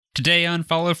Today on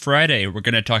Follow Friday, we're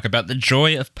going to talk about the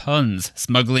joy of puns,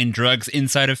 smuggling drugs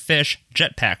inside of fish,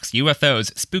 jetpacks,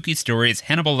 UFOs, spooky stories,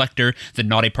 Hannibal Lecter, the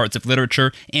naughty parts of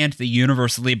literature, and the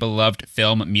universally beloved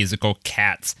film musical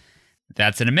Cats.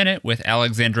 That's in a minute with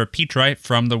Alexandra Petri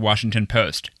from The Washington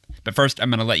Post. But first, I'm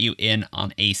going to let you in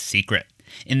on a secret.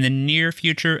 In the near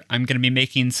future, I'm going to be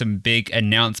making some big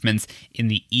announcements in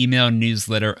the email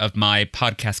newsletter of my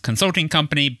podcast consulting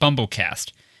company,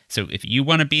 Bumblecast. So if you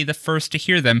want to be the first to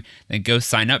hear them, then go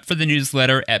sign up for the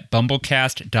newsletter at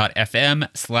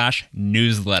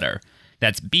bumblecast.fm/newsletter.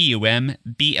 That's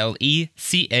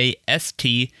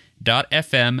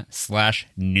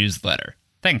bumblecast.fm/newsletter.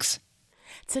 Thanks.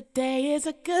 Today is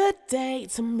a good day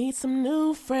to meet some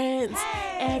new friends.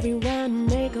 Hey! Everyone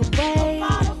make a way.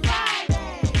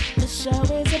 The show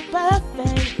is a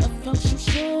buffet of folks you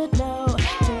should know.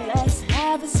 So let's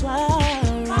have a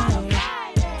soiree.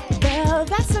 Well,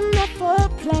 that's enough for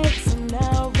play. So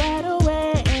now right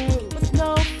away, with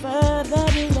no further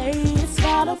delay, it's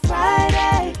Follow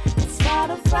Friday. It's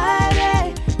Follow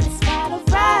Friday. It's Follow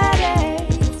Friday.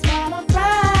 It's Follow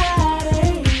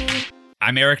Friday.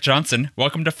 I'm Eric Johnson.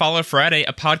 Welcome to Follow Friday,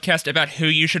 a podcast about who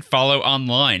you should follow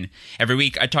online. Every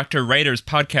week, I talk to writers,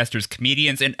 podcasters,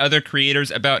 comedians, and other creators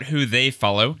about who they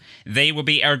follow. They will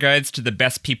be our guides to the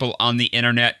best people on the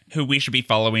internet who we should be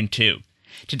following too.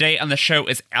 Today on the show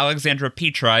is Alexandra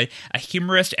Petri, a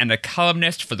humorist and a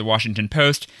columnist for The Washington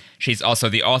Post. She's also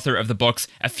the author of the books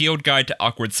A Field Guide to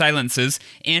Awkward Silences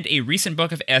and a recent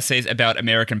book of essays about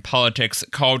American politics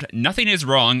called Nothing is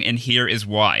Wrong and Here is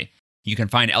Why. You can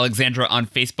find Alexandra on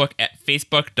Facebook at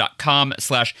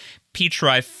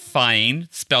facebook.com/petrifying,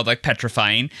 spelled like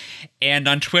petrifying, and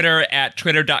on Twitter at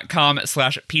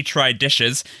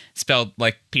twitter.com/petridishes, spelled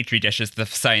like petri dishes, the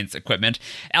science equipment.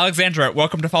 Alexandra,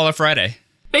 welcome to Follow Friday.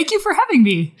 Thank you for having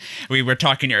me. We were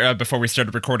talking before we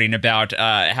started recording about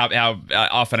how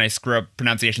often I screw up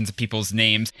pronunciations of people's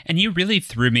names, and you really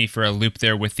threw me for a loop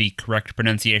there with the correct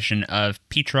pronunciation of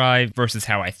Petri versus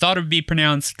how I thought it would be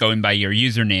pronounced, going by your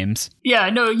usernames. Yeah,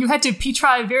 no, you had to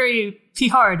Petri very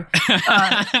hard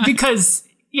because...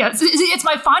 Yeah, it's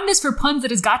my fondness for puns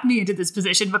that has gotten me into this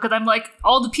position because I'm like,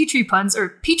 all the Petri puns are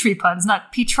Petri puns,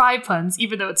 not Petri puns,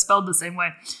 even though it's spelled the same way.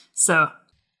 So...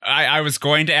 I was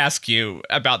going to ask you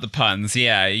about the puns.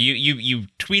 Yeah, you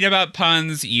tweet about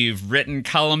puns. You've written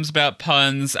columns about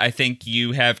puns. I think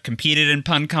you have competed in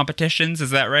pun competitions. Is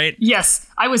that right? Yes,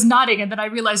 I was nodding, and then I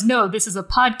realized, no, this is a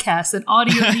podcast, an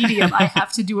audio medium. I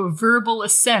have to do a verbal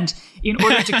assent in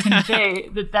order to convey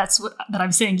that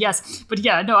I'm saying yes. But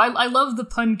yeah, no, I love the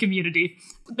pun community.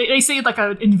 They say like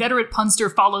an inveterate punster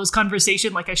follows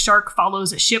conversation like a shark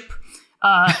follows a ship.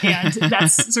 And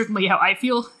that's certainly how I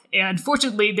feel. And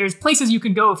fortunately, there's places you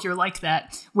can go if you're like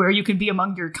that, where you can be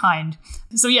among your kind.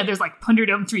 So yeah, there's like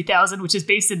Punderdome 3000, which is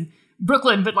based in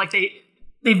Brooklyn, but like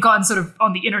they've gone sort of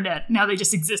on the internet. Now they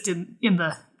just exist in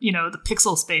the, the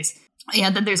pixel space.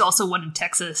 And then there's also one in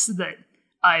Texas that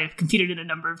I've competed in a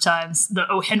number of times, the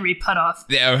O. Henry Pun-Off.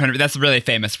 The O. Henry, that's a really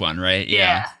famous one, right?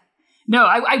 Yeah. No,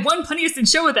 I won Punniest in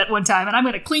Show at that one time, and I'm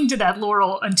going to cling to that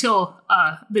laurel until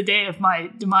the day of my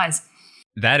demise.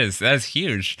 That is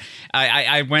huge.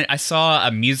 I saw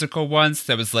a musical once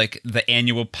that was like the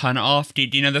annual Pun-Off. Do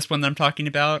you know this one that I'm talking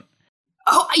about?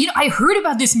 Oh, I heard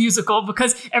about this musical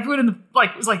because everyone in the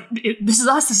was like, this is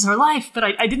us, this is our life, but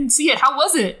I didn't see it. How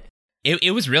was it?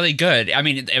 It was really good. I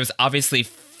mean, it was obviously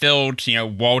filled,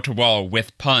 wall to wall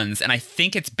with puns, and I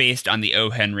think it's based on the O.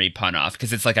 Henry Pun-Off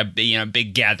because it's like a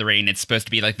big gathering. It's supposed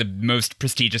to be like the most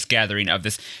prestigious gathering of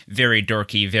this very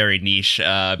dorky, very niche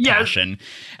passion.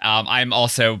 I'm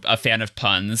also a fan of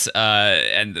puns,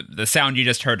 and the sound you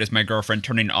just heard is my girlfriend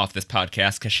turning off this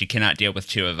podcast because she cannot deal with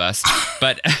two of us.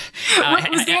 But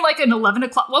was there like an 11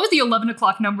 o'clock? What was the 11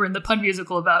 o'clock number in the pun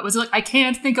musical about? Was it like I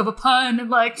can't think of a pun and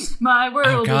like my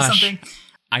world or something?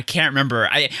 I can't remember.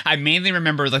 I mainly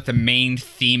remember like the main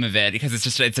theme of it because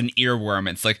it's an earworm.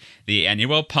 It's like the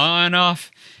annual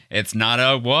Pun-Off. It's not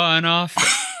a one-off.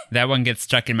 That one gets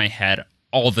stuck in my head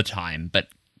all the time. But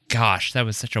gosh, that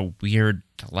was such a weird,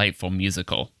 delightful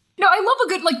musical. No, I love a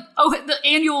good the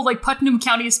annual Putnam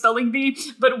County Spelling Bee.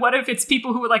 But what if it's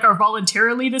people who are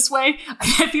voluntarily this way?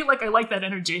 I feel like I like that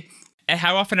energy.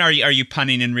 How often are you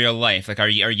punning in real life? Like, are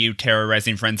you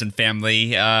terrorizing friends and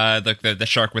family, like the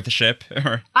shark with the ship?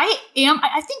 Or? I am.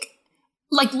 I think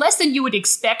less than you would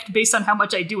expect based on how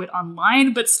much I do it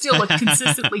online, but still a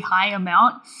consistently high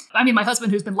amount. I mean, my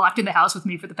husband, who's been locked in the house with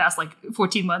me for the past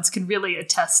 14 months, can really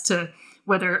attest to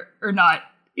whether or not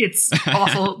it's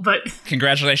awful. But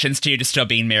congratulations to you to still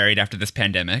being married after this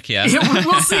pandemic. Yeah,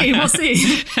 we'll see.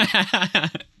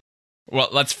 Well,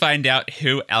 let's find out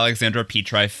who Alexandra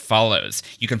Petri follows.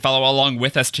 You can follow along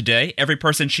with us today. Every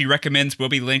person she recommends will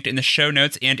be linked in the show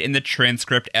notes and in the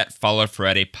transcript at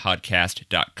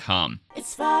followfridaypodcast.com.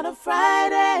 It's Follow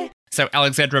Friday. So,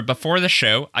 Alexandra, before the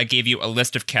show, I gave you a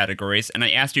list of categories, and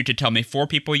I asked you to tell me 4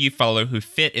 people you follow who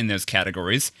fit in those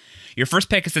categories. Your first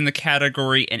pick is in the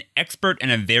category an expert in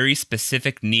a very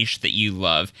specific niche that you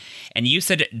love, and you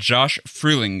said Josh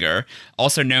Frulinger,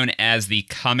 also known as the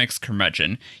Comics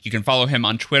Curmudgeon. You can follow him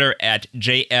on Twitter at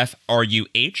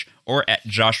JFRUH or at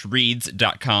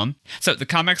joshreads.com. So, the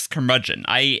Comics Curmudgeon,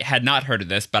 I had not heard of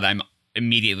this, but I'm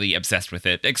immediately obsessed with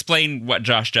it. Explain what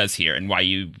Josh does here and why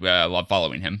you love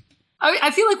following him.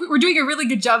 I feel like we're doing a really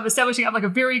good job of establishing I'm like a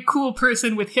very cool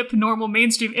person with hip, normal,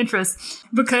 mainstream interests,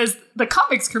 because the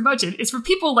Comics Curmudgeon is for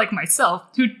people like myself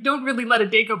who don't really let a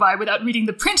day go by without reading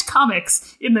the print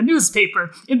comics in the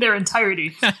newspaper in their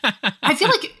entirety. I feel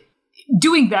like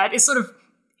doing that is sort of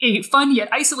a fun yet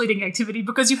isolating activity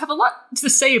because you have a lot to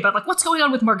say about like what's going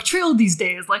on with Mark Trill these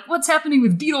days, like what's happening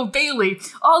with Beetle Bailey,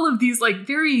 all of these like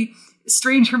very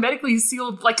strange, hermetically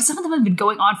sealed, like some of them have been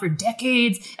going on for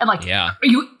decades, and like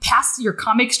you pass your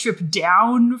comic strip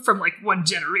down from like one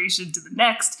generation to the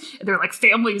next, and there are like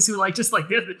families who like just like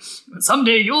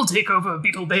someday you'll take over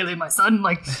Beetle Bailey, my son,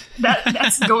 like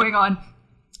that's going on.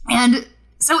 And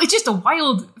so it's just a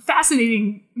wild,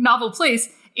 fascinating, novel place,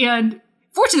 and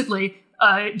fortunately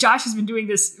Josh has been doing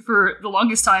this for the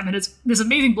longest time, and it's this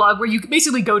amazing blog where you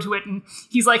basically go to it and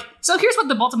he's like, so here's what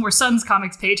the Baltimore Sun's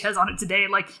comics page has on it today,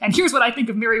 like, and here's what I think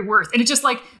of Mary Worth. And it's just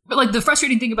like, but like the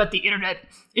frustrating thing about the internet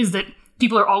is that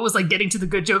people are always like getting to the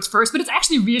good jokes first, but it's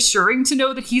actually reassuring to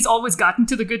know that he's always gotten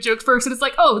to the good jokes first. And it's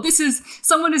like, oh,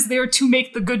 someone is there to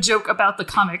make the good joke about the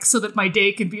comics so that my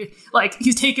day can be like,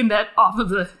 he's taken that off of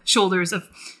the shoulders of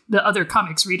the other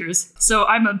comics readers. So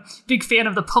I'm a big fan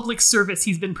of the public service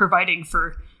he's been providing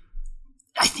for,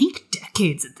 I think,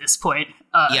 decades at this point.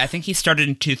 I think he started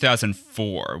in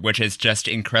 2004, which is just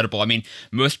incredible. I mean,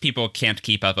 most people can't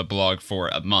keep up a blog for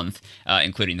a month,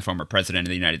 including the former president of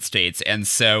the United States, and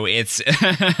so it's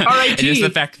it is the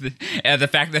fact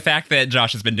that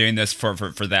Josh has been doing this for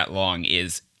that long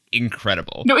is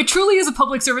incredible. No, it truly is a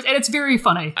public service, and it's very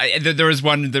funny. There was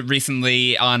one that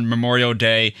recently on Memorial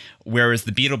Day where it was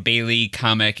the Beetle Bailey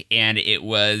comic, and it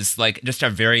was like just a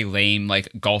very lame like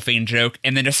golfing joke,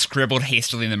 and then just scribbled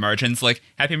hastily in the margins like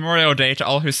 "Happy Memorial Day to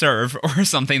all who serve" or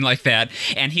something like that.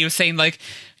 And he was saying like,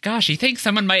 "Gosh, you think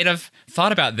someone might have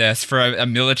thought about this for a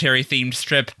military themed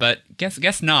strip, but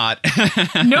guess not."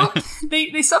 Nope,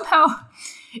 they somehow.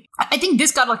 I think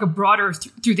this got like a broader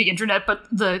through the internet, but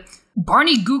the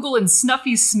Barney Google and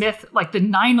Snuffy Smith, like the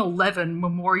 9/11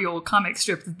 memorial comic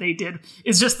strip that they did,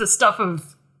 is just the stuff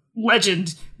of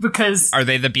legend because... Are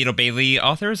they the Beetle Bailey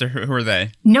authors, or who are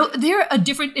they? No, they're a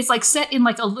different... It's like set in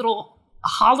like a little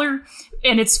holler,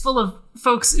 and it's full of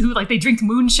folks who like they drink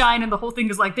moonshine, and the whole thing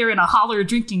is like they're in a holler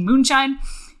drinking moonshine.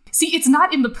 See, it's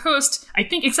not in the Post, I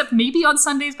think, except maybe on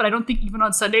Sundays, but I don't think even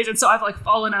on Sundays. And so I've like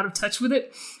fallen out of touch with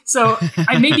it. So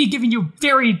I may be giving you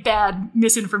very bad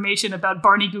misinformation about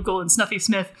Barney Google and Snuffy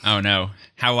Smith. Oh no,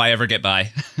 how will I ever get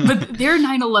by? But their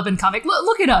 9/11 comic,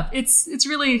 look it up. It's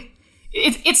really,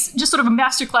 it's just sort of a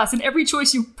masterclass in every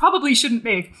choice you probably shouldn't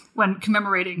make when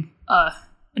commemorating an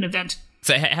event.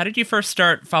 So how did you first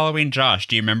start following Josh?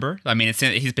 Do you remember? I mean,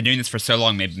 he's been doing this for so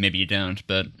long, maybe you don't,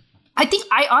 but... I think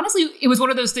it was one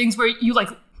of those things where you like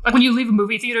when you leave a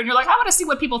movie theater and you're like, I want to see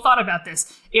what people thought about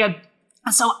this. And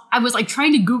so I was like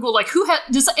trying to Google, like,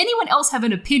 does anyone else have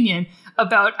an opinion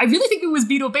about, I really think it was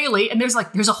Beetle Bailey. And there's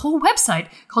a whole website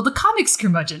called the Comics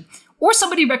Curmudgeon. Or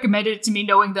somebody recommended it to me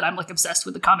knowing that I'm like obsessed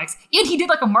with the comics. And he did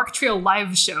like a Mark Trail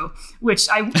live show, which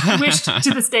I wished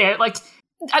to this day, like,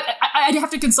 I'd have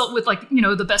to consult with, like, you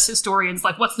know, the best historians,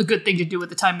 like, what's the good thing to do with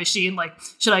the time machine? Like,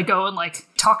 should I go and, like,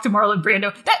 talk to Marlon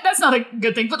Brando? That's not a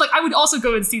good thing. But, like, I would also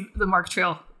go and see the Mark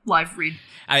Trail live read.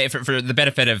 For the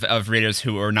benefit of readers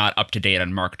who are not up to date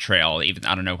on Mark Trail, even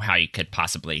I don't know how you could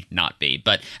possibly not be,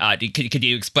 but could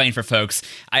you explain for folks?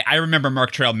 I remember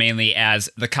Mark Trail mainly as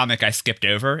the comic I skipped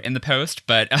over in the Post,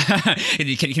 but can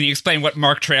you explain what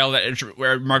Mark Trail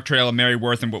and Mary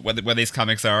Worth and what these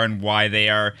comics are and why they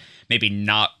are maybe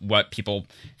not what people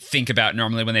think about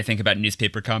normally when they think about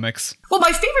newspaper comics? Well,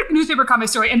 my favorite newspaper comic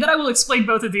story, and then I will explain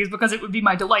both of these because it would be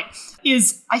my delight,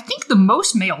 is I think the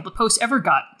most mail the Post ever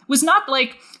got was not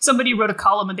like somebody wrote a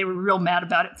column and they were real mad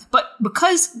about it, but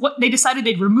because they decided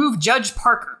they'd remove Judge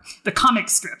Parker, the comic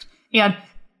strip. And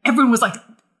everyone was like,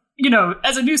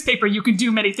 as a newspaper, you can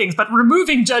do many things, but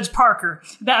removing Judge Parker,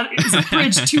 that is a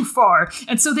bridge too far.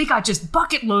 And so they got just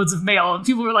bucket loads of mail. And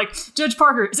people were like, Judge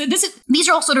Parker. So these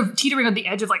are all sort of teetering on the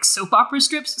edge of like soap opera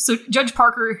strips. So Judge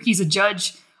Parker, he's a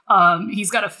judge.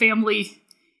 He's got a family.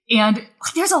 And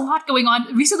there's a lot going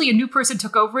on. Recently, a new person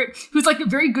took over it who's like a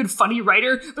very good, funny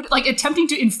writer, but like attempting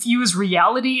to infuse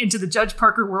reality into the Judge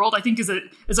Parker world, I think is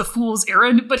a fool's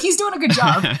errand, but he's doing a good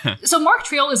job. So Mark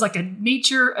Trail is like an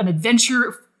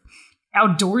adventure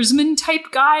outdoorsman type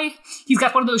guy. He's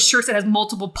got one of those shirts that has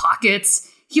multiple pockets.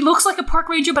 He looks like a park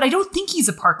ranger, but I don't think he's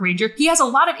a park ranger. He has a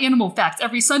lot of animal facts.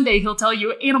 Every Sunday, he'll tell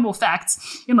you animal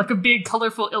facts in like a big,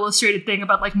 colorful, illustrated thing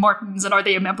about like martins and are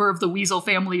they a member of the weasel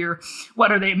family or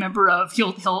what are they a member of?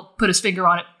 He'll put his finger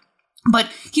on it. But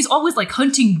he's always like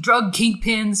hunting drug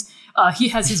kingpins. He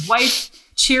has his wife,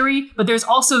 Cherry, but there's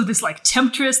also this like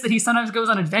temptress that he sometimes goes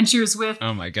on adventures with.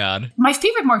 Oh my God. My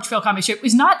favorite Mark Trail comic strip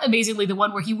is not amazingly the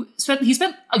one where he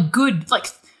spent a good, like,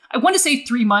 I want to say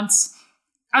 3 months.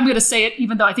 I'm going to say it,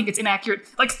 even though I think it's inaccurate.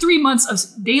 Like 3 months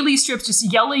of daily strips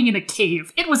just yelling in a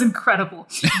cave. It was incredible.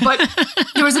 But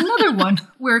there was another one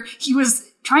where he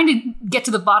was trying to get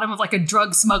to the bottom of like a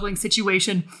drug smuggling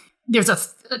situation. There's a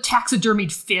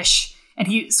taxidermied fish, and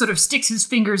he sort of sticks his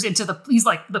fingers into he's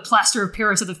like the plaster of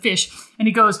Paris of the fish. And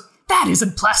he goes, that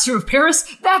isn't plaster of Paris,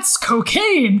 that's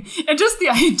cocaine. And just the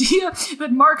idea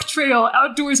that Mark Trail,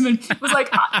 outdoorsman, was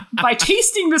like, by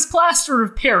tasting this plaster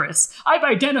of Paris, I've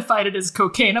identified it as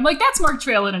cocaine. I'm like, that's Mark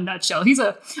Trail in a nutshell. He's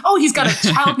got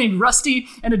a child named Rusty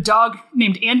and a dog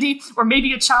named Andy, or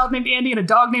maybe a child named Andy and a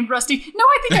dog named Rusty. No,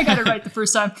 I think I got it right the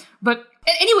first time. But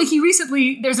anyway,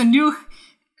 there's a new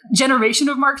generation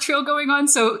of Mark Trail going on.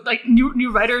 So like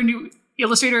new writer, new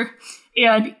illustrator.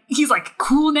 And he's like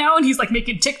cool now, and he's like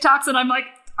making TikToks, and I'm like,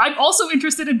 I'm also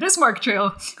interested in this Mark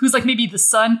Trail, who's like maybe the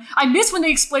son. I miss when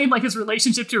they explained like his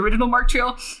relationship to original Mark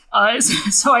Trail,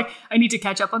 so I need to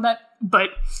catch up on that.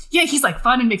 But yeah, he's like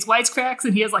fun and makes wisecracks,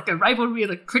 and he has like a rivalry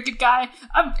with a cricket guy.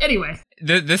 Anyway.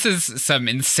 This is some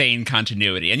insane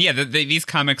continuity. And yeah, these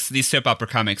soap opera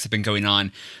comics have been going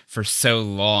on for so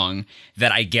long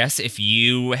that I guess if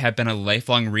you have been a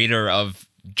lifelong reader of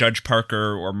Judge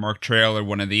Parker or Mark Trail or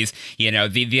one of these,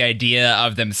 the idea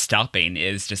of them stopping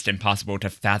is just impossible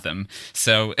to fathom.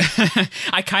 So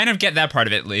I kind of get that part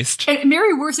of it, at least. And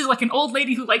Mary Worth is like an old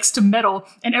lady who likes to meddle,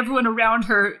 and everyone around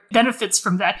her benefits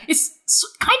from that. It's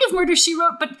kind of Murder, She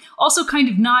Wrote, but also kind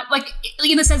of not. Like,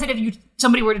 in the sense that if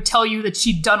somebody were to tell you that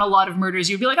she'd done a lot of murders,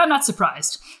 you'd be like, I'm not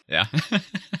surprised. Yeah.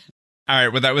 All right,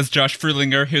 well, that was Josh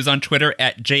Frulinger, who's on Twitter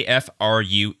at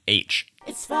JFRUH.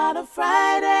 It's Final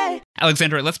Friday.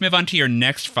 Alexandra, let's move on to your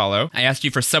next follow. I asked you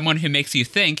for someone who makes you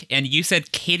think, and you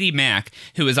said Katie Mack,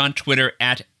 who is on Twitter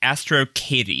at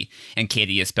AstroKatie, and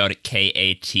Katie is spelled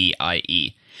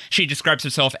Katie. She describes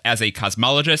herself as a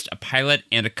cosmologist, a pilot,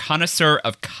 and a connoisseur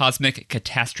of cosmic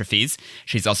catastrophes.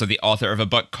 She's also the author of a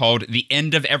book called The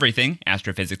End of Everything,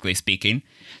 astrophysically speaking.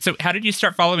 So how did you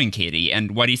start following Katie,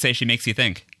 and what do you say she makes you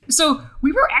think? So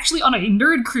we were actually on a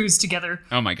nerd cruise together.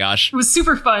 Oh my gosh. It was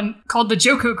super fun, called the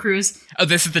Joko Cruise. Oh,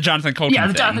 this is the Jonathan Coulton thing. Yeah,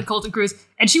 the Jonathan Coulton Cruise.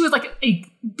 And she was like a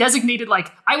designated,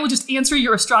 like, I will just answer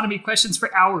your astronomy questions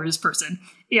for hours person.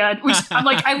 And which I'm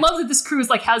like, I love that this cruise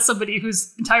like has somebody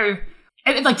whose entire,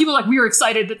 and like people like, we were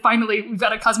excited that finally we've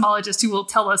got a cosmologist who will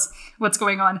tell us what's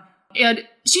going on. And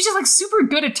she's just like super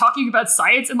good at talking about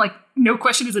science, and like no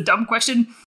question is a dumb question.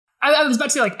 I was about to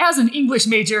say, like, as an English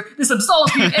major, this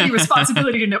absolves me of any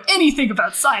responsibility to know anything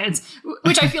about science,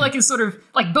 which I feel like is sort of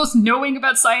like both knowing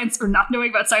about science or not knowing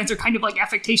about science are kind of like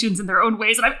affectations in their own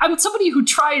ways. And I'm somebody who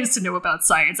tries to know about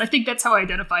science. I think that's how I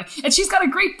identify. And she's got a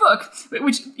great book,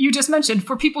 which you just mentioned,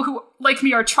 for people who, like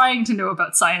me, are trying to know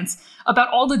about science, about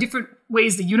all the different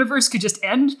ways the universe could just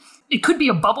end. It could be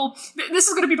a bubble. This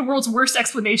is going to be the world's worst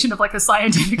explanation of like a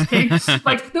scientific thing.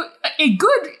 Like a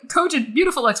good, cogent,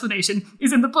 beautiful explanation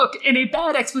is in the book, and a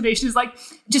bad explanation is like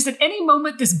just at any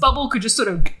moment this bubble could just sort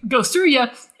of go through you,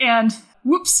 and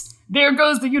whoops, there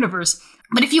goes the universe.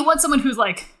 But if you want someone who's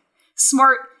like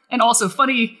smart and also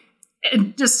funny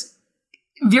and just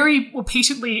very will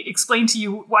patiently explain to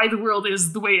you why the world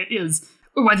is the way it is,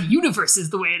 or why the universe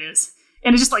is the way it is,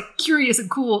 and it's just like curious and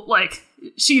cool, like,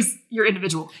 she's your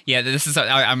individual. Yeah, this is.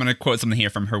 I'm going to quote something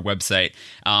here from her website.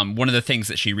 One of the things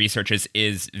that she researches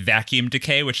is vacuum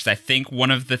decay, which is, I think, one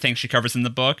of the things she covers in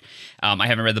the book. I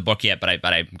haven't read the book yet, but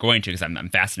I'm going to because I'm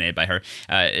fascinated by her.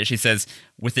 She says,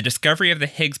 With the discovery of the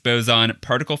Higgs boson,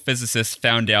 particle physicists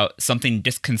found out something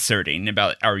disconcerting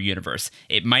about our universe.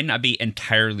 It might not be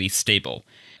entirely stable.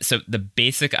 So the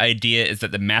basic idea is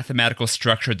that the mathematical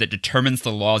structure that determines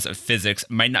the laws of physics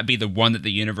might not be the one that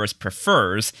the universe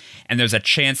prefers, and there's a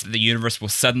chance that the universe will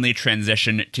suddenly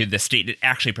transition to the state it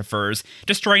actually prefers,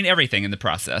 destroying everything in the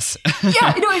process.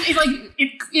 Yeah,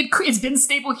 it's been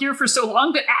stable here for so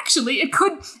long, but actually it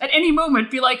could at any moment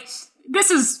be like,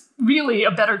 this is really a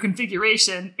better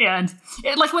configuration. And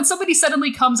like when somebody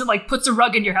suddenly comes and like puts a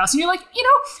rug in your house and you're like,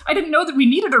 I didn't know that we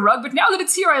needed a rug, but now that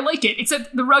it's here, I like it.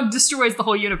 Except the rug destroys the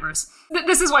whole universe.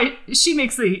 This is why she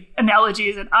makes the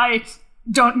analogies and I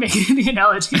don't make the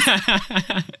analogies.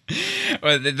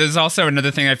 Well, there's also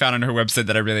another thing I found on her website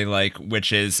that I really like,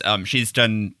 which is she's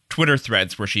done Twitter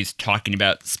threads where she's talking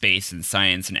about space and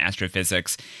science and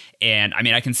astrophysics. And I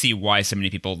mean, I can see why so many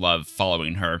people love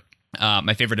following her.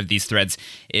 My favorite of these threads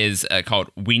is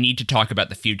called We Need to Talk About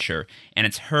the Future, and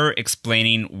it's her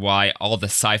explaining why all the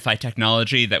sci-fi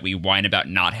technology that we whine about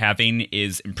not having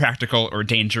is impractical or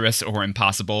dangerous or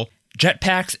impossible.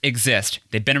 Jetpacks exist.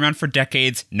 They've been around for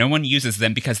decades. No one uses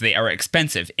them because they are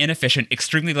expensive, inefficient,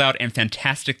 extremely loud, and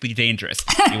fantastically dangerous.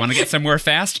 You want to get somewhere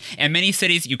fast? In many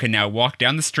cities, you can now walk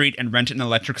down the street and rent an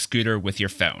electric scooter with your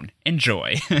phone.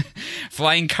 Enjoy.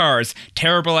 Flying cars,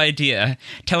 terrible idea.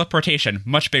 Teleportation,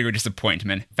 much bigger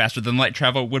disappointment. Faster than light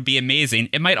travel would be amazing.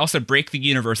 It might also break the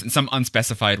universe in some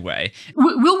unspecified way.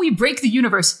 Will we break the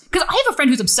universe? Because I have a friend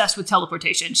who's obsessed with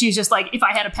teleportation. She's just like, if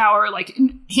I had a power, like,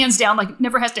 hands down, like,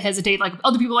 never has to hesitate. Like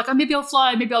other people are like, oh, maybe I'll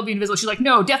fly, maybe I'll be invisible. She's like,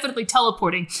 no, definitely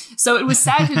teleporting. So it was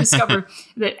sad to discover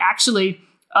that actually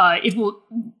it will,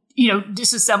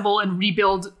 disassemble and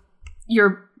rebuild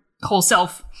your whole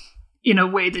self in a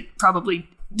way that probably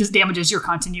just damages your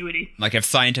continuity. Like if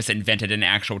scientists invented an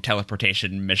actual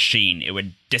teleportation machine, it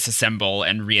would disassemble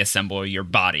and reassemble your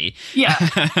body. Yeah.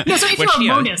 Yeah. So if you're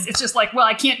a monist, it's just like, well,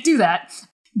 I can't do that.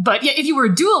 But yeah, if you were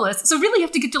a dualist, so really you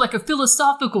have to get to like a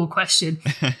philosophical question.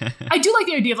 I do like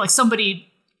the idea of like somebody,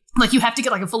 like you have to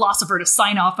get like a philosopher to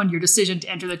sign off on your decision to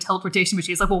enter the teleportation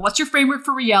machine. It's like, well, what's your framework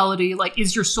for reality? Like,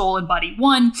 is your soul and body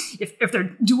one? If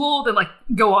they're dual, then like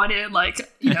go on in, like,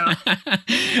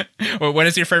 Well, what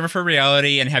is your framework for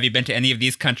reality? And have you been to any of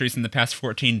these countries in the past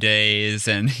 14 days?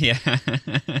 And yeah.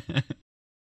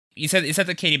 You said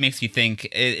that Katie makes you think.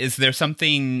 Is there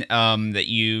something that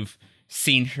you've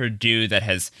seen her do that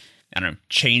has, I don't know,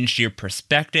 changed your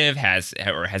perspective, has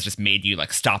just made you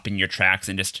like stop in your tracks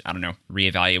and just, I don't know,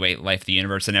 reevaluate life, the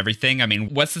universe, and everything? I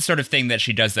mean, what's the sort of thing that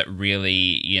she does that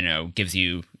really, gives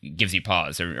you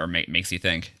pause or makes you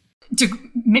think? To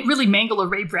really mangle a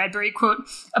Ray Bradbury quote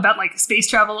about like space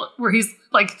travel, where he's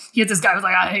like, he had this guy who's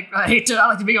like, I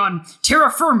like to be on terra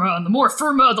firma, and the more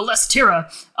firma, the less terra,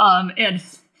 and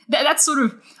that's sort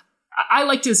of. I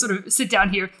like to sort of sit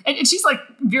down here, and she's like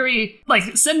very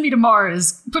like, send me to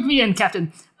Mars, put me in,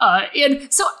 Captain.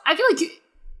 And so I feel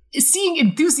like seeing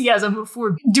enthusiasm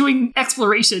for doing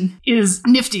exploration is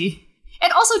nifty,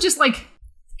 and also just like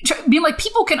being like,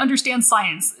 people can understand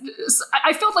science.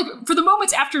 I felt like for the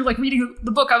moments after like reading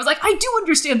the book, I was like, I do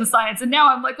understand the science, and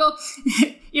now I'm like, well,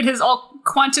 it has all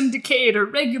quantum decayed or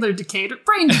regular decayed or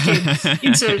brain decayed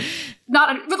into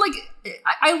not. But like,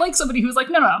 I like somebody who's like,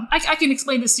 no, I can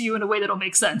explain this to you in a way that'll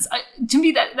make sense. To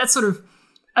me, that's sort of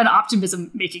an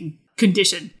optimism-making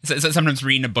condition. So sometimes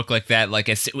reading a book like that, like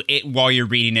while you're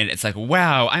reading it, it's like,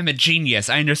 wow, I'm a genius.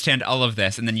 I understand all of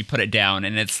this. And then you put it down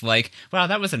and it's like, wow,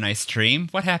 that was a nice dream.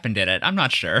 What happened in it? I'm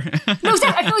not sure. No, exactly.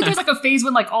 I feel like there's like a phase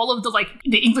when like all of the like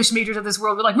the English majors of this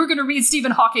world were like, we're going to read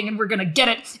Stephen Hawking and we're going to get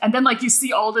it. And then like you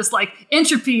see all this like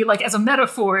entropy like as a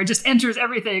metaphor, it just enters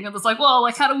everything. And it's like, well,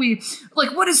 like how do we,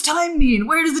 like what does time mean?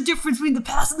 Where does the difference between the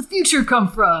past and the future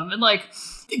come from? And like,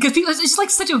 because it's just like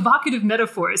such evocative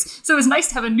metaphors. So it's nice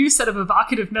to have a new set of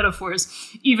evocative metaphors,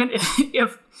 even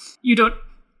if you don't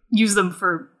use them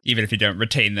for... Even if you don't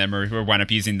retain them or wind up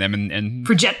using them and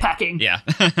for jetpacking. Yeah.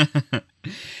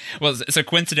 Well, so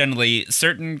coincidentally,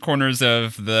 certain corners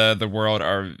of the world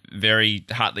are very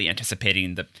hotly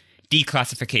anticipating the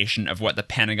declassification of what the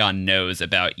Pentagon knows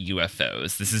about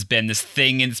UFOs. This has been this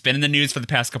thing, and it's been in the news for the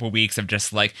past couple of weeks of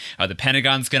just like, the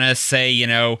Pentagon's gonna say,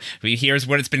 here's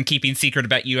what it's been keeping secret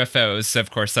about UFOs. So of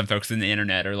course, some folks in the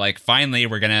internet are like, finally,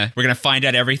 we're gonna find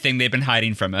out everything they've been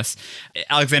hiding from us.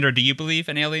 Alexandra, do you believe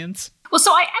in aliens? Well,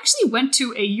 so I actually went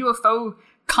to a UFO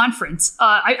conference.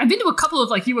 I've been to a couple of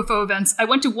like UFO events. I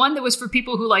went to one that was for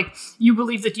people who like, you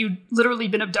believe that you'd literally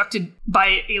been abducted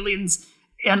by aliens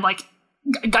and like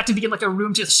got to be in like a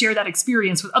room to share that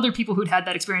experience with other people who'd had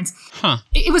that experience. Huh.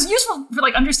 It was useful for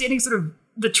like understanding sort of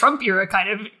the Trump era kind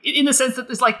of, in the sense that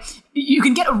there's like, you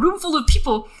can get a room full of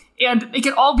people And they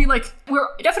can all be like, we're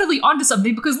definitely onto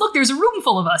something because look, there's a room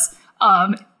full of us.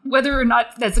 Whether or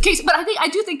not that's the case. But I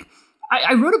do think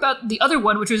I wrote about the other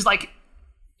one, which was like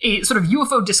a sort of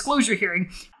UFO disclosure hearing.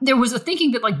 There was a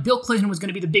thinking that like Bill Clinton was going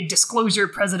to be the big disclosure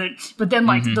president, but then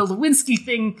like the Lewinsky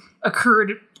thing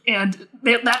occurred and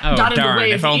that got in the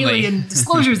way of the alien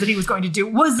disclosures that he was going to do,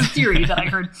 was the theory that I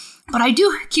heard. But I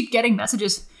do keep getting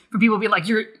messages from people being like,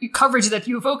 your coverage of that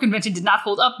UFO convention did not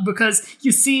hold up because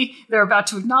you see they're about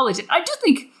to acknowledge it. I do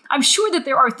think, I'm sure that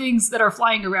there are things that are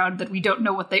flying around that we don't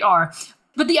know what they are.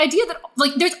 But the idea that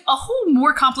like there's a whole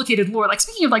more complicated lore, like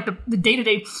speaking of like the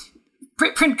day-to-day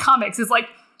print comics, is like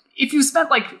if you spent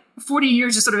like 40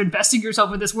 years just sort of investing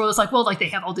yourself in this world, it's like, well, like they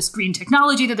have all this green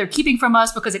technology that they're keeping from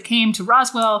us because it came to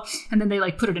Roswell and then they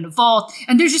like put it in a vault.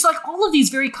 And there's just like all of these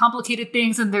very complicated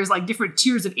things. And there's like different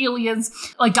tiers of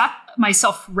aliens. Like got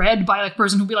myself read by like a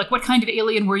person who'd be like, what kind of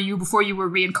alien were you before you were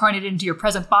reincarnated into your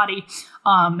present body?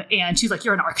 And she's like,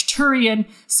 you're an Arcturian.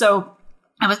 So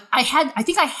I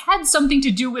think I had something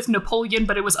to do with Napoleon,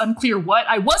 but it was unclear what.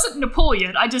 I wasn't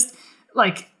Napoleon. I just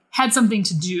like had something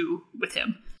to do with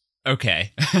him.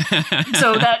 Okay.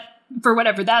 So that, for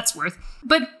whatever that's worth.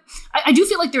 But I do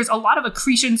feel like there's a lot of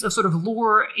accretions of sort of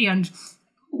lore and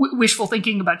wishful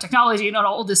thinking about technology and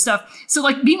all this stuff. So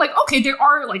like being like, okay, there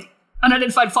are like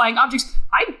unidentified flying objects.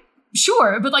 I'm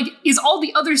sure, but like, is all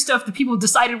the other stuff that people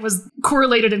decided was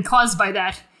correlated and caused by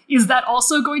that, is that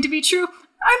also going to be true?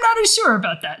 I'm not as sure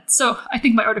about that. So I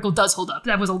think my article does hold up.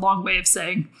 That was a long way of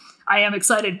saying I am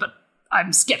excited, but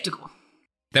I'm skeptical.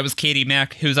 That was Katie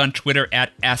Mack, who's on Twitter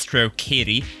at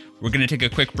AstroKatie. We're going to take a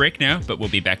quick break now, but we'll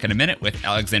be back in a minute with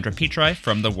Alexandra Petri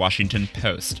from The Washington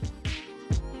Post.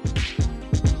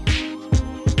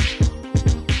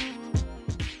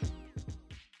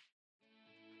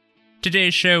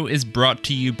 Today's show is brought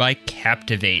to you by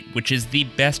Captivate, which is the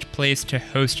best place to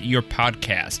host your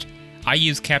podcast. I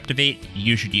use Captivate,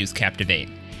 you should use Captivate.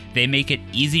 They make it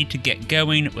easy to get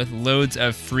going with loads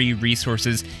of free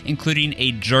resources, including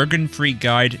a jargon-free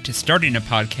guide to starting a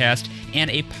podcast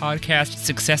and a podcast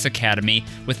success academy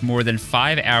with more than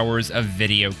 5 hours of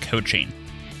video coaching.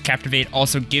 Captivate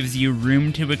also gives you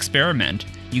room to experiment.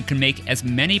 You can make as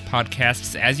many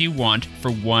podcasts as you want for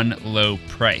one low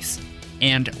price.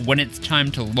 And when it's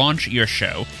time to launch your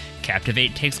show,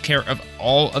 Captivate takes care of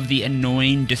all of the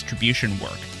annoying distribution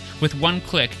work. With one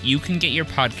click, you can get your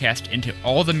podcast into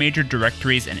all the major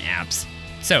directories and apps.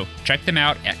 So check them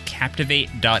out at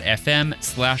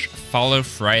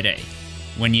captivate.fm/followfriday.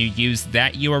 When you use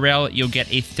that URL, you'll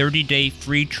get a 30-day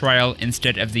free trial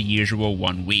instead of the usual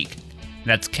 1 week.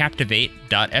 That's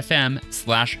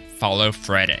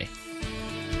captivate.fm/followfriday.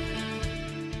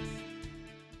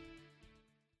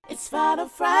 It's Follow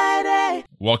Friday.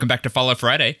 Welcome back to Follow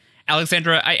Friday.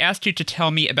 Alexandra, I asked you to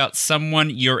tell me about someone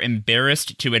you're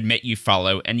embarrassed to admit you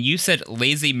follow, and you said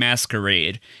Lazy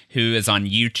Masquerade, who is on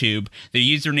YouTube. The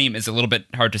username is a little bit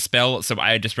hard to spell, so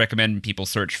I just recommend people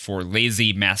search for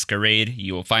Lazy Masquerade.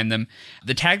 You will find them.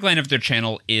 The tagline of their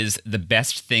channel is "The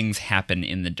best things happen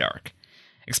in the dark."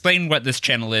 Explain what this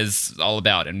channel is all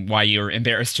about and why you're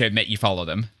embarrassed to admit you follow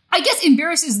them. I guess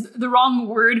embarrassed is the wrong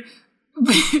word,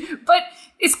 but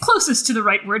it's closest to the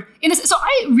right word. So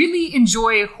I really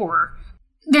enjoy horror.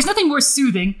 There's nothing more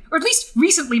soothing, or at least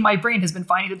recently my brain has been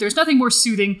finding that there's nothing more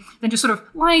soothing than just sort of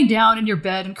lying down in your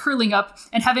bed and curling up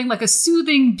and having like a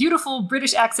soothing, beautiful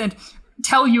British accent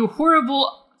tell you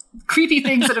horrible, creepy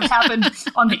things that have happened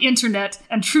on the internet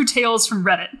and true tales from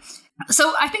Reddit.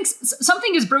 So I think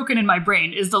something is broken in my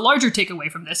brain is the larger takeaway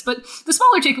from this. But the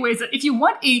smaller takeaway is that if you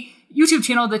want a YouTube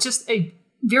channel that's just a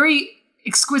very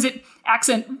exquisite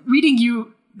accent reading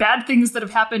you bad things that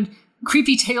have happened,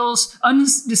 creepy tales,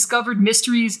 undiscovered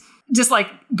mysteries, just like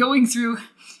going through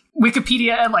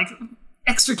Wikipedia and like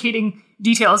extricating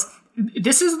details,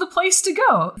 this is the place to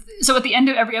go. So at the end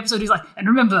of every episode, he's like, and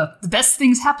remember, the best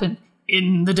things happen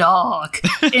in the dark.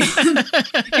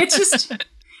 It's just,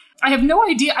 I have no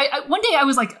idea. One day I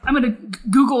was like, I'm going to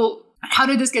Google how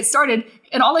did this get started?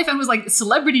 And all I found was like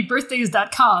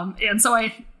celebritybirthdays.com. And so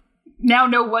I now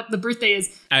know what the birthday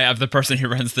is. I have the person who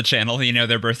runs the channel, you know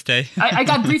their birthday. I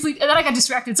got briefly, and then I got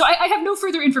distracted. So I have no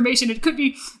further information. It could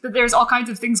be that there's all kinds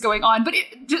of things going on. But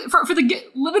for the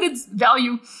limited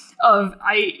value of,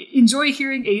 I enjoy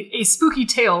hearing a spooky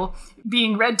tale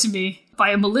being read to me by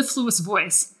a mellifluous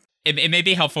voice. It may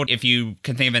be helpful if you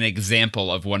can think of an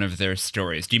example of one of their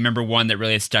stories. Do you remember one that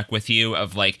really stuck with you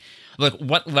of like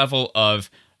what level of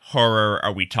horror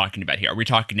are we talking about here? Are we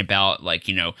talking about like,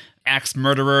 axe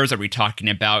murderers? Are we talking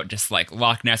about just like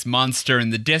Loch Ness Monster in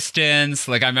the distance?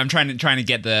 Like I'm trying to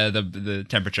get the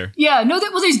temperature. Yeah, no,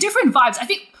 there's different vibes. I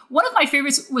think one of my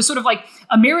favorites was sort of like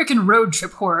American road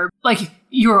trip horror. Like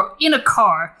you're in a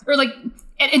car or like,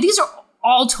 and these are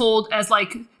all told as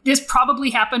like, this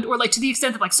probably happened, or like to the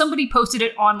extent that like somebody posted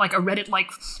it on like a Reddit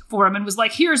like forum and was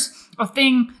like, here's a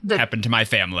thing that happened to my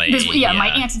family. My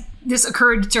aunt, this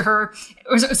occurred to her.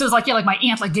 Or so it was like, like my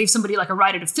aunt like gave somebody like a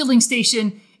ride at a filling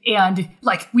station, and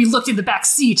like we looked in the back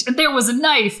seat and there was a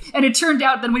knife, and it turned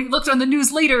out that when we looked on the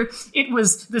news later, it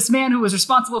was this man who was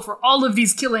responsible for all of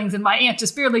these killings, and my aunt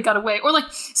just barely got away. Or like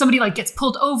somebody like gets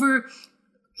pulled over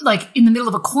like in the middle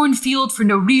of a cornfield for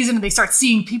no reason, and they start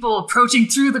seeing people approaching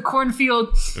through the cornfield.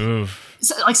 Oof.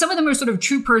 So, like some of them are sort of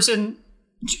true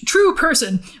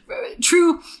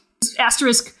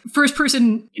asterisk first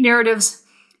person narratives,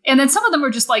 and then some of them are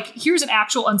just like, here's an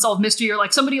actual unsolved mystery, or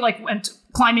like somebody like went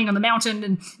climbing on the mountain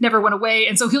and never went away,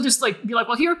 and so he'll just like be like,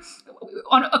 well, here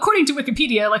according to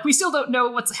Wikipedia, like we still don't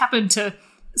know what's happened to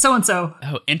so and so.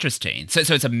 Oh, interesting. So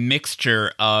it's a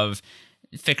mixture of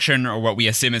fiction, or what we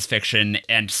assume is fiction,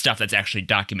 and stuff that's actually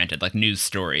documented, like news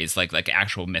stories, like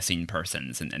actual missing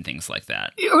persons and things like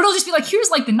that. Or it'll just be like, here's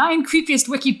like the 9 creepiest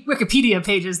Wikipedia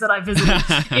pages that I visited.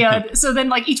 And so then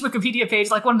like each Wikipedia page,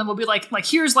 like one of them will be like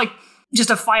here's like just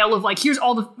a file of like, here's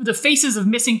all the faces of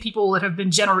missing people that have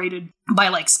been generated by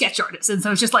like sketch artists. And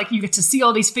so it's just like, you get to see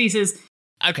all these faces.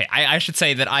 Okay, I should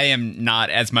say that I am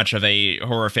not as much of a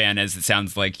horror fan as it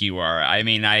sounds like you are. I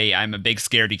mean, I'm a big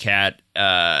scaredy cat,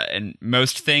 and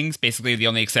most things. Basically, the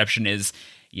only exception is,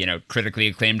 critically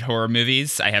acclaimed horror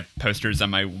movies. I have posters on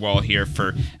my wall here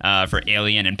for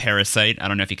Alien and Parasite. I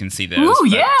don't know if you can see those. Ooh,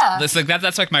 yeah!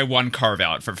 That's like my one carve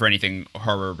out for anything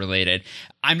horror related.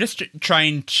 I'm just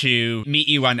trying to meet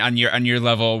you on your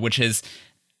level, which is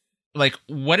like,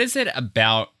 what is it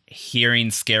about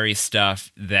hearing scary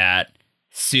stuff that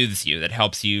soothes you, that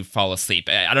helps you fall asleep?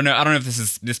 I don't know if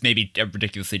this may be a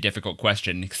ridiculously difficult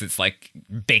question, because it's like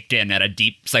baked in at a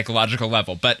deep psychological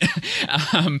level, but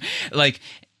like,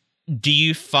 do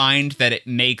you find that it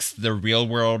makes the real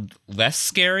world less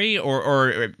scary,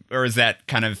 or is that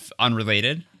kind of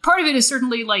unrelated? Part of it is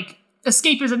certainly like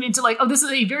escapism into like, oh, this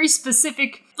is a very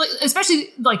specific, like, especially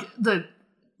like the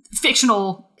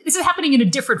fictional, this is happening in a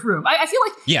different room. I feel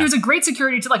like there's a great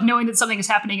security to like knowing that something is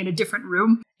happening in a different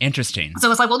room. Interesting. So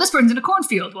it's like, well, this person's in a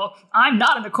cornfield. Well, I'm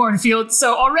not in a cornfield,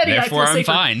 so already therefore, I feel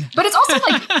safer. I'm fine. But it's also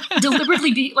like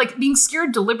deliberately being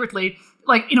scared deliberately,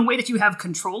 like in a way that you have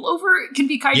control over, can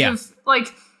be kind of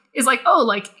like, is like, oh,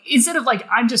 like instead of like,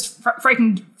 I'm just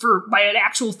frightened by an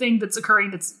actual thing that's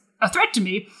occurring that's a threat to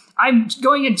me, I'm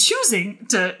going and choosing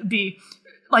to be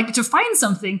like, to find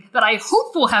something that I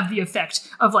hope will have the effect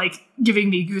of like giving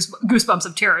me goosebumps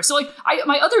of terror. So like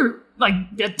my other like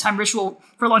bedtime ritual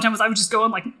for a long time was I would just go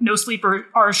on like No Sleep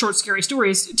or Short Scary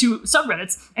Stories to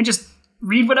subreddits and just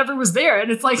read whatever was there. And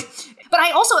it's like, but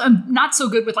I also am not so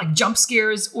good with like jump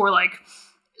scares or like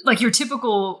your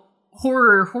typical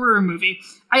horror movie.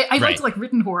 I like to like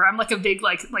written horror. I'm like a big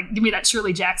like give me that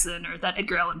Shirley Jackson or that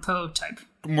Edgar Allan Poe type.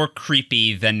 More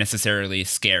creepy than necessarily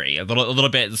scary. A little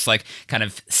bit just like kind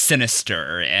of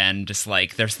sinister, and just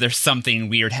like there's something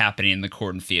weird happening in the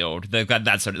cornfield.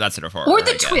 That sort of horror. Or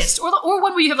the twist, or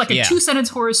one where you have like a 2-sentence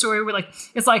horror story where like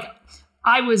it's like,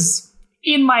 I was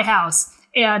in my house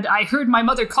and I heard my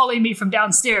mother calling me from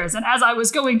downstairs, and as I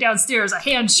was going downstairs, a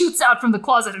hand shoots out from the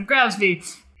closet and grabs me.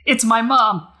 It's my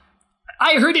mom.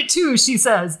 I heard it too, she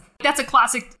says. That's a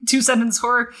classic 2-sentence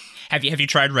horror. Have you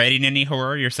tried writing any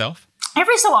horror yourself?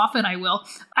 Every so often I will.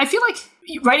 I feel like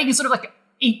writing is sort of like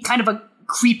a kind of a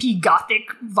creepy gothic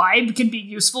vibe can be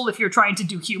useful if you're trying to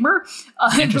do humor,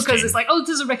 because it's like, oh, this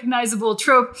is a recognizable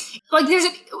trope. Like there's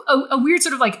a weird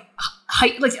sort of like a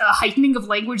heightening of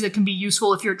language that can be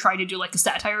useful if you're trying to do like a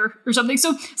satire or something.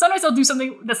 So sometimes I'll do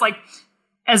something that's like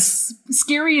as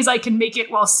scary as I can make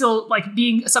it while still like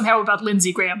being somehow about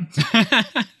Lindsey Graham.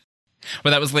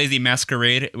 Well, that was Lazy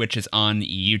Masquerade, which is on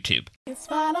YouTube. It's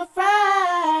Final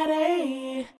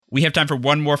Friday. We have time for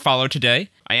one more follow today.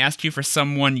 I asked you for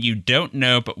someone you don't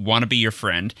know but want to be your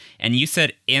friend, and you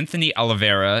said Anthony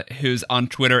Oliveira, who's on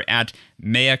Twitter at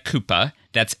Meakoopa.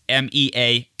 That's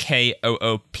MEAKOOPA.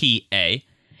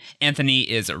 Anthony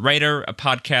is a writer, a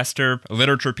podcaster, a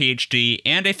literature PhD,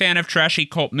 and a fan of trashy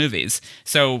cult movies.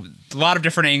 So a lot of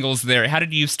different angles there. How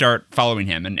did you start following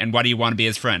him, and why do you want to be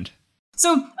his friend?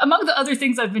 So among the other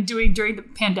things I've been doing during the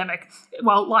pandemic,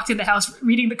 while locked in the house,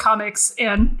 reading the comics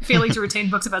and failing to retain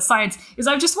books about science, is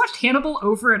I've just watched Hannibal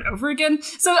over and over again.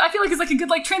 So I feel like it's like a good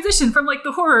like transition from like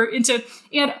the horror into,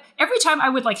 and every time I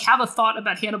would like have a thought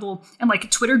about Hannibal and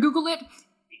like Twitter Google it,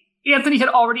 Anthony had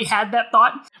already had that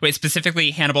thought. Wait,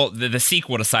 specifically Hannibal, the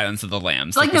sequel to Silence of the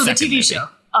Lambs. Like no, the TV show.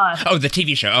 The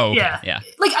TV show. Oh, okay. Yeah.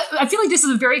 Like, I feel like this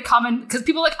is a very common, because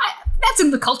people are like, that's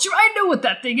in the culture. I know what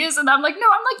that thing is. And I'm like, no,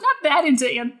 I'm like not that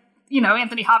into,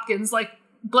 Anthony Hopkins. Like,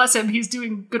 bless him, he's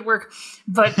doing good work.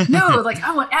 But no, like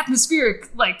I want atmospheric,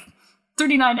 like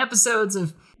 39 episodes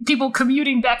of people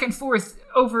commuting back and forth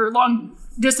over long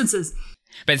distances.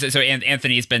 But so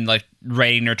Anthony's been like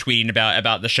writing or tweeting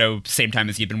about the show same time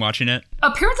as you've been watching it?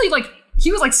 Apparently, like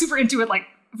he was like super into it like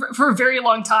for a very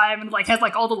long time and like had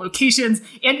like all the locations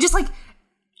and just like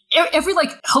every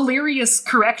like hilarious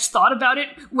correct thought about it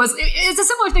was it's a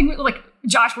similar thing with like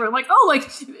Josh where I'm like, oh, like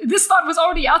this thought was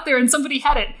already out there and somebody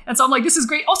had it. And so I'm like, this is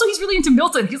great. Also, he's really into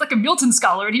Milton. He's like a Milton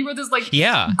scholar and he wrote this like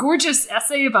gorgeous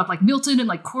essay about like Milton and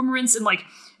like cormorants and like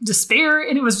despair,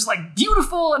 and it was just like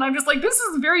beautiful, and I'm just like, this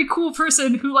is a very cool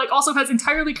person who like also has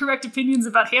entirely correct opinions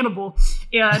about Hannibal,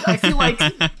 and I feel like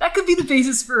that could be the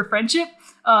basis for a friendship,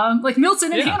 like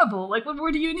Milton and Hannibal. Like, what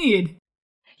more do you need?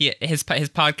 Yeah, his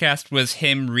podcast was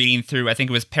him reading through, I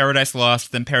think it was Paradise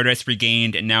Lost, then Paradise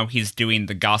Regained, and now he's doing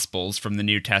the Gospels from the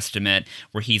New Testament,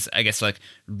 where he's, I guess, like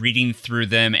reading through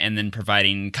them and then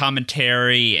providing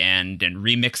commentary and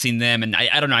remixing them. And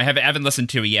I don't know, I haven't listened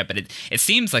to it yet, but it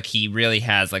seems like he really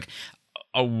has like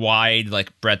a wide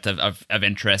like breadth of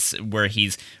interests where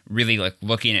he's really like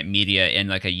looking at media in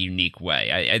like a unique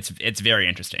way. It's very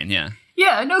interesting. Yeah.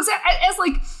 Yeah. No, exactly. As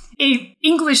like a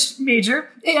English major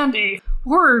and a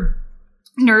horror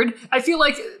nerd, I feel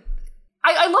like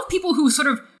I love people who sort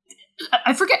of,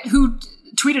 I forget who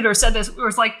tweeted or said this, where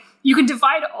it's like you can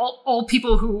divide all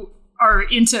people who are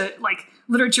into like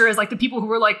literature as like the people who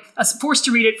were like forced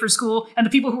to read it for school and the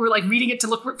people who were like reading it to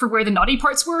look for where the naughty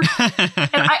parts were.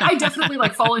 And I definitely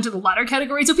like fall into the latter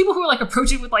category. So people who are like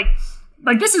approach it with like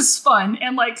this is fun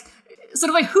and like sort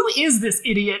of like, who is this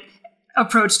idiot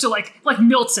approach to like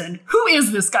Milton? Who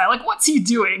is this guy? Like, what's he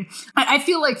doing? I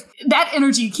feel like that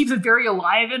energy keeps it very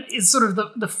alive and is sort of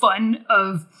the fun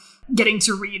of getting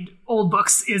to read old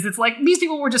books. Is it's like these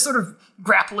people were just sort of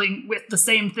grappling with the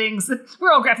same things that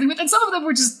we're all grappling with, and some of them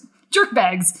were just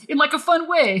jerkbags in like a fun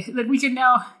way that we can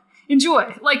now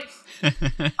enjoy. Like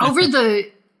over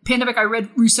the pandemic, I read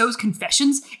Rousseau's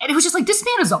Confessions, and it was just like, this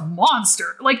man is a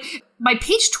monster. Like by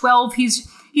page 12, he's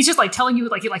just like telling you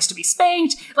like he likes to be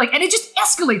spanked, like, and it just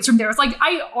escalates from there. It's like,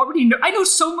 I know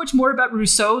so much more about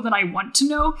Rousseau than I want to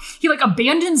know. He like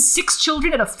abandons 6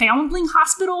 children at a foundling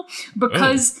hospital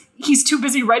because he's too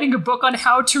busy writing a book on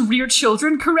how to rear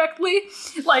children correctly.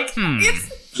 Like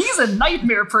he's a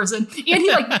nightmare person. And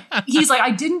he's like,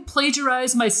 I didn't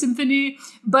plagiarize my symphony,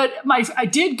 but I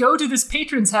did go to this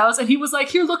patron's house, and he was like,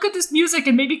 here, look at this music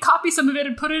and maybe copy some of it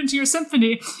and put it into your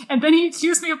symphony. And then he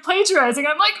accused me of plagiarizing.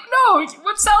 I'm like, no,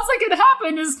 what sounds like it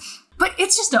happened is, but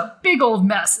it's just a big old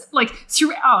mess, like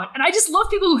throughout. And I just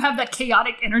love people who have that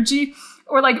chaotic energy,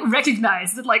 or like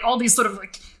recognize that like all these sort of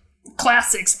like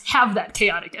classics have that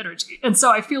chaotic energy. And so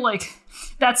I feel like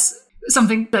that's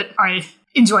something that I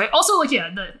enjoy. Also, like,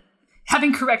 the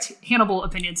having correct Hannibal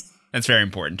opinions. That's very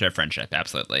important to a friendship,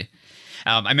 absolutely.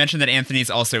 I mentioned that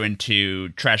Anthony's also into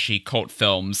trashy cult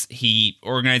films. He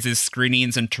organizes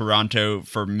screenings in Toronto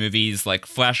for movies like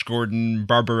Flash Gordon,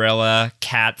 Barbarella,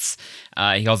 Cats.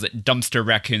 He calls it dumpster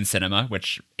raccoon cinema,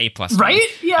 which A+. Right?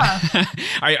 Yeah.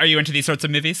 Are you into these sorts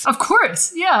of movies? Of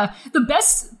course, yeah. The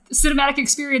best cinematic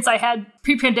experience I had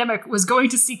pre-pandemic was going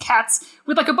to see Cats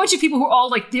with like a bunch of people who were all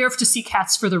like there to see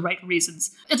Cats for the right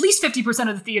reasons. At least 50%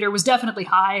 of the theater was definitely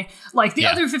high. Like the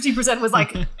other 50% was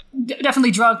like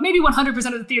definitely drunk. Maybe 100%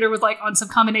 of the theater was like on some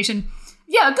combination.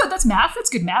 Yeah, good. That's math. That's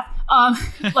good math.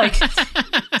 Like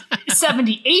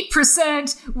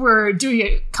 78% were doing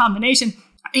a combination.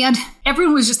 And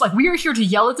everyone was just like, we are here to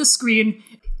yell at the screen.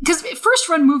 Because first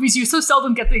run movies, you so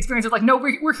seldom get the experience of like, no,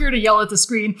 we're here to yell at the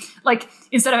screen. Like,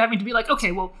 instead of having to be like,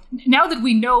 okay, well, now that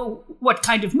we know what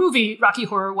kind of movie Rocky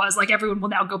Horror was, like everyone will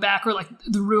now go back, or like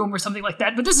The Room or something like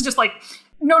that. But this is just like,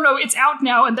 no, it's out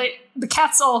now. And the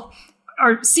cats all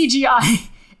are CGI.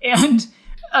 And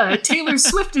Taylor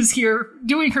Swift is here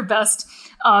doing her best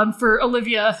for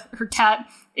Olivia, her cat,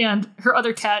 and her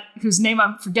other cat, whose name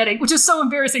I'm forgetting, which is so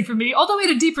embarrassing for me. Although at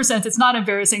a deeper sense, it's not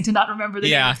embarrassing to not remember the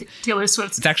name of Taylor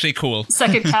Swift's. It's actually cool.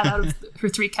 Second cat out of her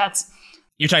 3 cats.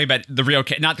 You're talking about the real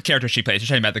cat, not the character she plays. You're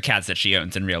talking about the cats that she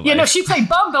owns in real life. Yeah, no, she played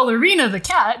Bomb Ballerina, the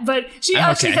cat, but she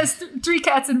actually has 3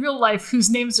 cats in real life whose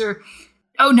names are,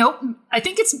 I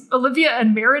think it's Olivia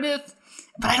and Meredith,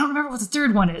 but I don't remember what the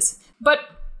third one is. But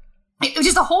it was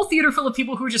just a whole theater full of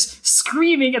people who were just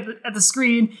screaming at the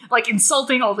screen, like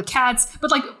insulting all the cats, but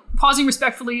like pausing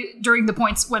respectfully during the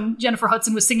points when Jennifer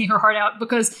Hudson was singing her heart out,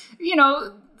 because,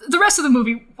 the rest of the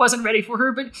movie wasn't ready for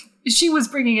her, but she was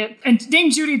bringing it. And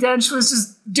Dame Judi Dench was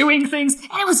just doing things.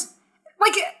 And it was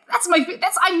like,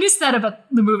 I miss that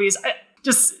about the movies.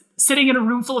 Just sitting in a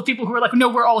room full of people who are like, no,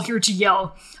 we're all here to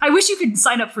yell. I wish you could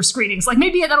sign up for screenings. Like,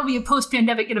 maybe that'll be a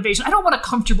post-pandemic innovation. I don't want a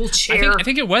comfortable chair. I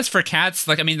think it was for Cats.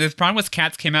 Like, I mean, the problem was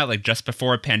Cats came out like just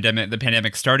before the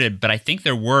pandemic started, but I think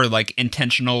there were like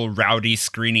intentional rowdy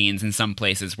screenings in some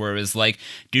places where it was like,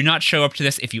 do not show up to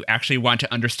this if you actually want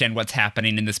to understand what's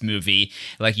happening in this movie.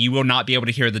 Like, you will not be able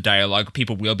to hear the dialogue.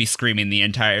 People will be screaming the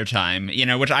entire time, you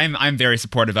know, which I'm very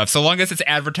supportive of. So long as it's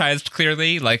advertised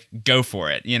clearly, like, go for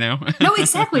it, you know? No,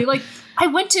 exactly. Like, I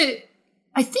went to,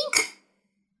 I think,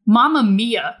 Mamma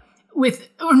Mia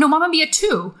Mamma Mia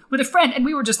 2 with a friend, and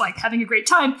we were just like having a great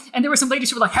time. And there were some ladies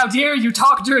who were like, how dare you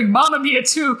talk during Mamma Mia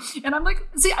 2? And I'm like,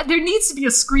 see, there needs to be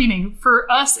a screening for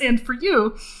us and for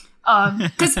you.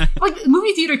 Because like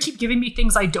movie theater keep giving me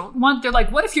things I don't want. They're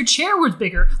like, what if your chair was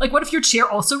bigger? Like, what if your chair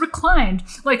also reclined?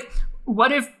 Like,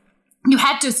 what if you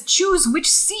had to choose which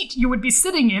seat you would be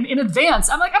sitting in advance?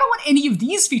 I'm like, I don't want any of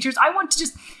these features. I want to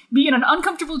just be in an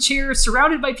uncomfortable chair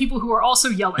surrounded by people who are also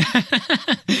yelling.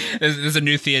 There's a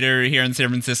new theater here in San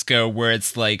Francisco where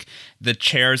it's like the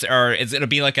chairs it'll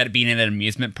be like being in an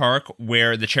amusement park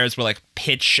where the chairs will like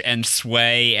pitch and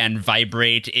sway and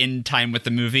vibrate in time with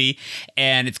the movie.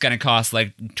 And it's going to cost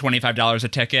like $25 a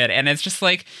ticket. And it's just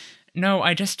like, no,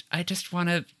 I just want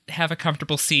to have a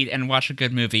comfortable seat and watch a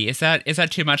good movie. Is that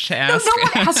too much to ask? No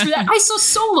one asked for that. I saw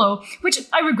Solo, which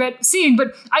I regret seeing,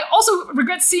 but I also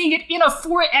regret seeing it in a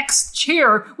 4X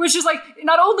chair, which is like,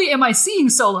 not only am I seeing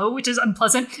Solo, which is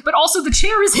unpleasant, but also the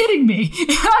chair is hitting me.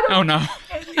 Oh no.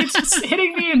 It's just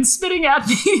hitting me and spitting at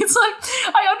me. It's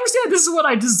like, I understand this is what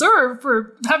I deserve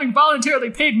for having voluntarily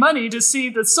paid money to see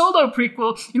the Solo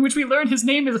prequel, in which we learn his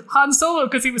name is Han Solo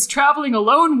because he was traveling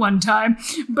alone one time.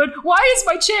 But why is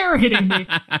my chair hitting me?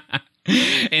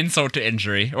 Insult to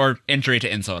injury, or injury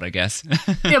to insult, I guess.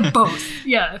 Yeah, both.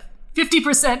 Yeah.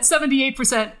 50%,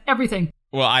 78%, everything.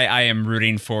 Well, I am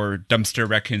rooting for Dumpster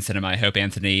Raccoon Cinema. I hope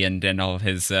Anthony and all of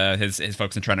his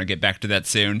folks in Toronto get back to that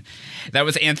soon. That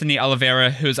was Anthony Oliveira,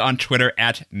 who's on Twitter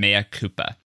at Mea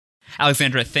Culpa.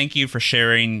 Alexandra, thank you for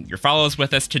sharing your follows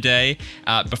with us today.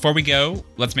 Before we go,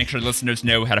 let's make sure listeners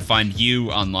know how to find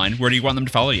you online. Where do you want them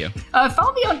to follow you?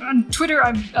 Follow me on Twitter.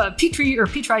 I'm Petri or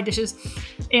Petri Dishes.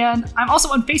 And I'm also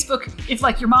on Facebook if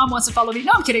like your mom wants to follow me.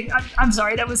 No, I'm kidding. I'm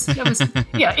sorry. That was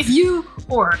yeah. If you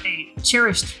or a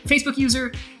cherished Facebook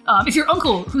user, if your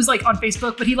uncle who's like on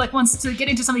Facebook, but he like wants to get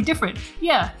into something different.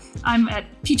 Yeah, I'm at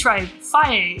Petri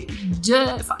Fying.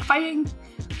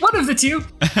 One of the two.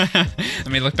 Let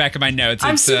me look back at my notes.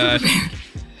 I'm super prepared.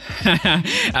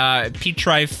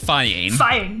 Petri Fying.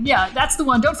 Fying, yeah, that's the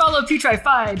one. Don't follow Petri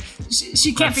Fying.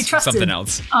 She can't be trusted. Something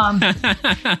else.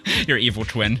 Your evil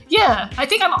twin. Yeah, I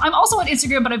think I'm also on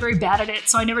Instagram, but I'm very bad at it,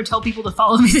 so I never tell people to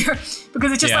follow me there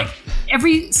because it's just like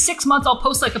every 6 months I'll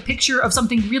post like a picture of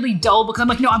something really dull because I'm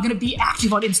like, no, I'm gonna be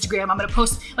active on Instagram. I'm gonna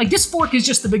post like this fork is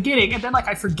just the beginning, and then like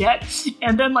I forget,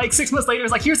 and then like 6 months later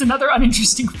it's like here's another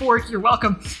uninteresting fork. You're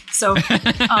welcome. So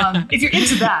if you're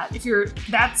into that,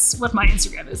 that's what my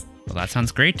Instagram is. Well, that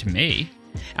sounds great to me.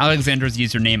 Alexandra's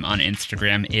username on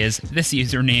Instagram is "This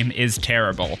username is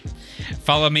terrible."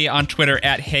 Follow me on Twitter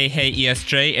at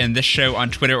HeyHeyESJ and this show on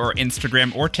Twitter or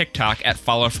Instagram or TikTok at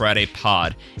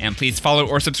FollowFridayPod. And please follow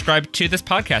or subscribe to this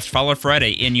podcast, Follow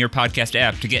Friday, in your podcast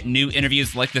app to get new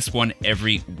interviews like this one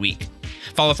every week.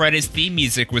 Follow Friday's theme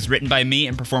music was written by me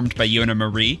and performed by Yona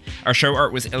Marie. Our show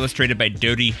art was illustrated by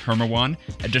Dodi Hermawan.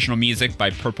 Additional music by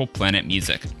Purple Planet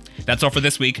Music. That's all for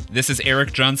this week. This is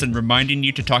Eric Johnson reminding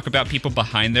you to talk about people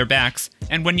behind their backs.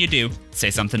 And when you do,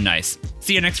 say something nice.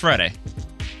 See you next Friday.